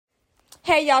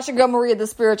Hey y'all, it's your girl Maria, the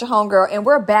Spiritual Homegirl, and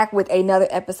we're back with another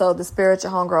episode of the Spiritual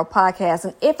Homegirl podcast.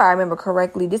 And if I remember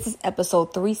correctly, this is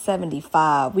episode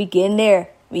 375. We getting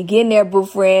there, boo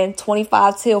friend.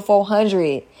 25 till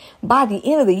 400 by the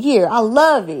end of the year. I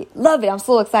love it. I'm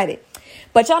so excited.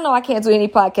 But y'all know I can't do any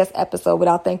podcast episode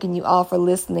without thanking you all for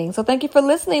listening. So thank you for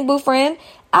listening, boo friend.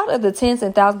 Out of the tens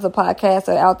and thousands of podcasts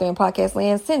that are out there in podcast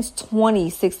land since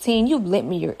 2016, you've lent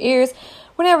me your ears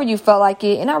whenever you felt like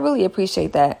it, and I really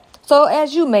appreciate that. So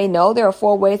as you may know, there are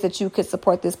 4 ways that you could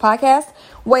support this podcast.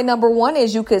 Way number 1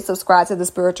 is you could subscribe to the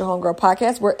Spiritual Homegirl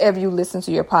podcast wherever you listen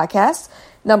to your podcasts.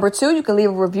 Number 2, you can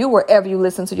leave a review wherever you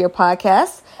listen to your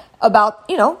podcasts about,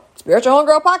 Spiritual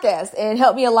Homegirl podcast, and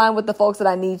help me align with the folks that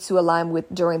I need to align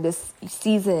with during this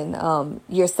season,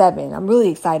 year 7. I'm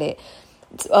really excited.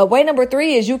 Way number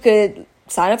 3 is you could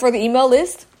sign up for the email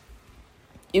list.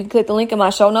 You can click the link in my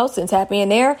show notes and tap in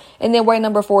there. And then way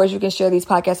number 4 is you can share these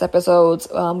podcast episodes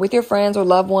with your friends or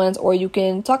loved ones, or you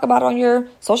can talk about it on your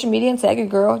social media and tag your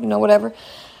girl, whatever.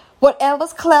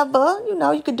 Whatever's clever,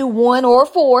 you could do 1 or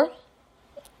 4.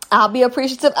 I'll be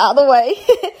appreciative either way.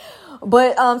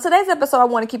 But today's episode, I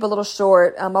want to keep a little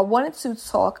short. I wanted to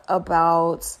talk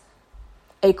about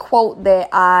a quote that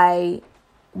I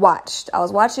watched. I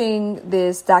was watching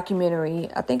this documentary.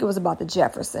 I think it was about the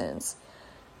Jeffersons.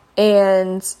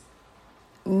 And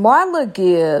Marla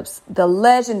Gibbs, the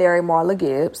legendary Marla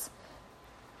Gibbs,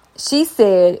 she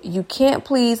said, "You can't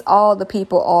please all the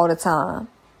people all the time."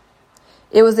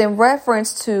 It was in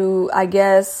reference to, I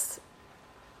guess,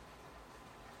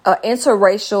 an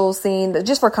interracial scene,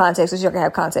 just for context, so you can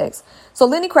have context. So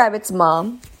Lenny Kravitz's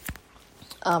mom,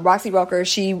 Roxy Rucker,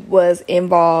 she was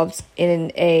involved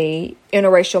in a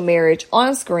interracial marriage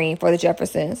on screen for the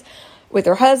Jeffersons with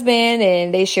her husband,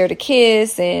 and they shared a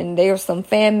kiss, and there was some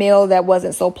fan mail that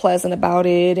wasn't so pleasant about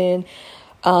it, and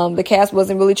the cast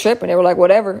wasn't really tripping. They were like,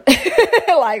 whatever.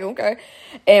 Like, okay.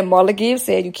 And Marla Gibbs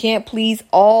said, "You can't please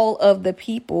all of the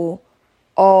people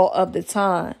all of the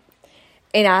time."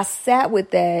 And I sat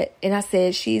with that, and I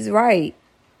said, she's right.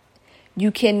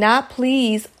 You cannot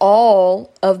please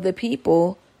all of the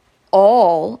people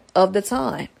all of the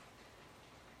time.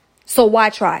 So why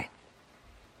try?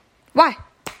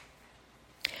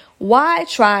 Why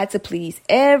try to please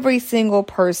every single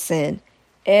person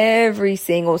every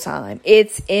single time?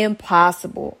 It's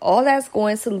impossible. All that's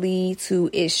going to lead to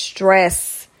is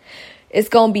stress. It's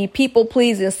going to be people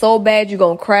pleasing so bad you're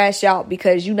going to crash out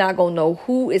because you're not going to know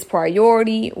who is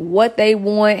priority, what they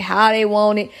want, how they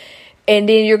want it. And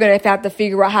then you're going to have to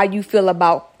figure out how you feel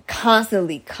about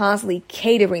constantly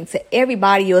catering to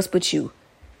everybody else but you.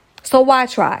 So why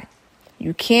try?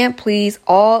 You can't please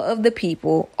all of the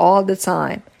people all the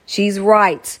time. She's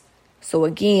right. So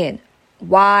again,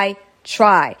 why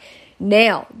try?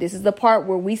 Now, this is the part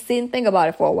where we sit and think about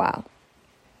it for a while.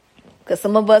 Because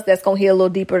some of us, that's going to hit a little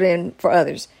deeper than for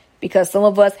others. Because some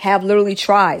of us have literally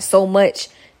tried so much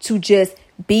to just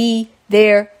be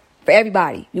there for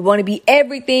everybody. We want to be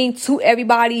everything to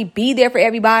everybody, be there for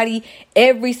everybody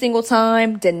every single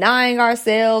time, denying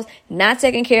ourselves, not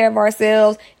taking care of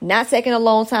ourselves, not taking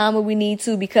alone time when we need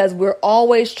to, because we're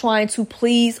always trying to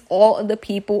please all of the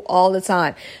people all the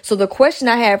time. So the question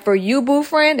I have for you, boo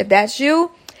friend, if that's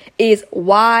you, is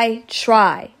why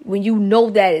try when you know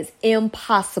that is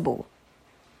impossible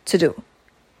to do?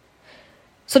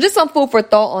 So just some food for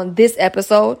thought on this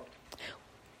episode.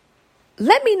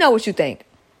 Let me know what you think.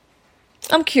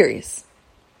 I'm curious.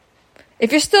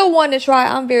 If you're still wanting to try,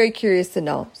 I'm very curious to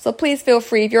know. So please feel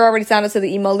free. If you're already signed up to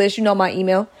the email list, you know my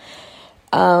email.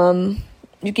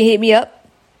 You can hit me up.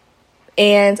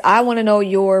 And I want to know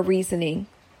your reasoning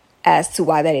as to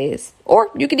why that is.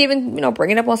 Or you can even, bring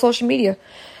it up on social media.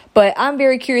 But I'm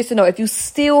very curious to know if you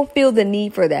still feel the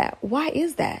need for that. Why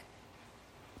is that?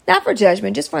 Not for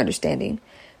judgment, just for understanding.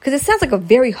 Because it sounds like a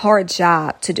very hard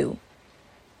job to do.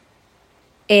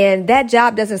 And that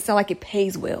job doesn't sound like it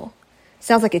pays well.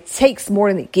 Sounds like it takes more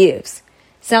than it gives.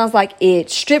 Sounds like it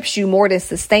strips you more than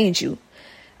sustains you.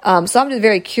 So I'm just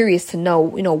very curious to know,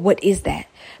 what is that?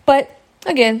 But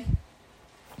again,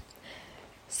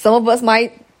 some of us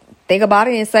might think about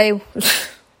it and say,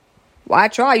 why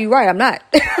try? You're right. I'm not.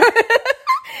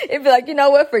 It'd be like,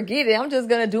 forget it. I'm just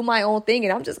going to do my own thing,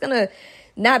 and I'm just going to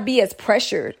not be as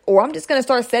pressured, or I'm just going to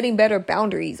start setting better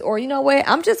boundaries, or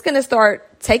I'm just going to start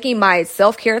taking my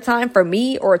self-care time for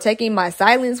me, or taking my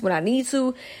silence when I need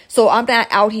to. So I'm not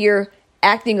out here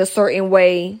acting a certain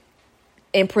way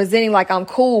and presenting like I'm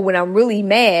cool when I'm really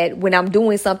mad when I'm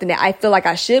doing something that I feel like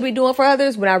I should be doing for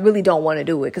others when I really don't want to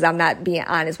do it because I'm not being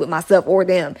honest with myself or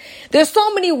them. There's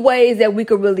so many ways that we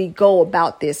could really go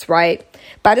about this, right?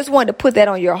 But I just wanted to put that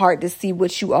on your heart to see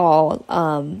what you all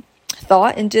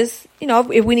thought and just,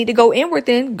 if we need to go inward,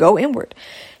 then go inward.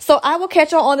 So I will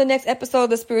catch y'all on the next episode of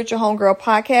the Spiritual Homegirl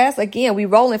podcast. Again, we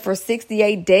rolling for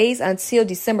 68 days until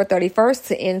December 31st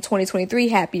to end 2023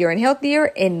 happier and healthier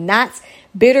and not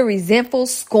bitter, resentful,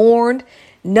 scorned,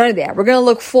 none of that. We're going to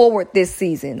look forward this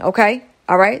season. Okay.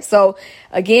 All right. So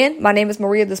again, my name is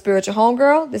Maria, the Spiritual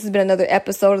Homegirl. This has been another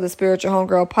episode of the Spiritual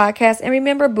Homegirl podcast. And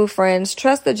remember, boo friends,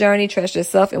 trust the journey, trust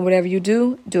yourself, and whatever you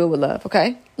do, do it with love.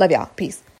 Okay. Love y'all. Peace.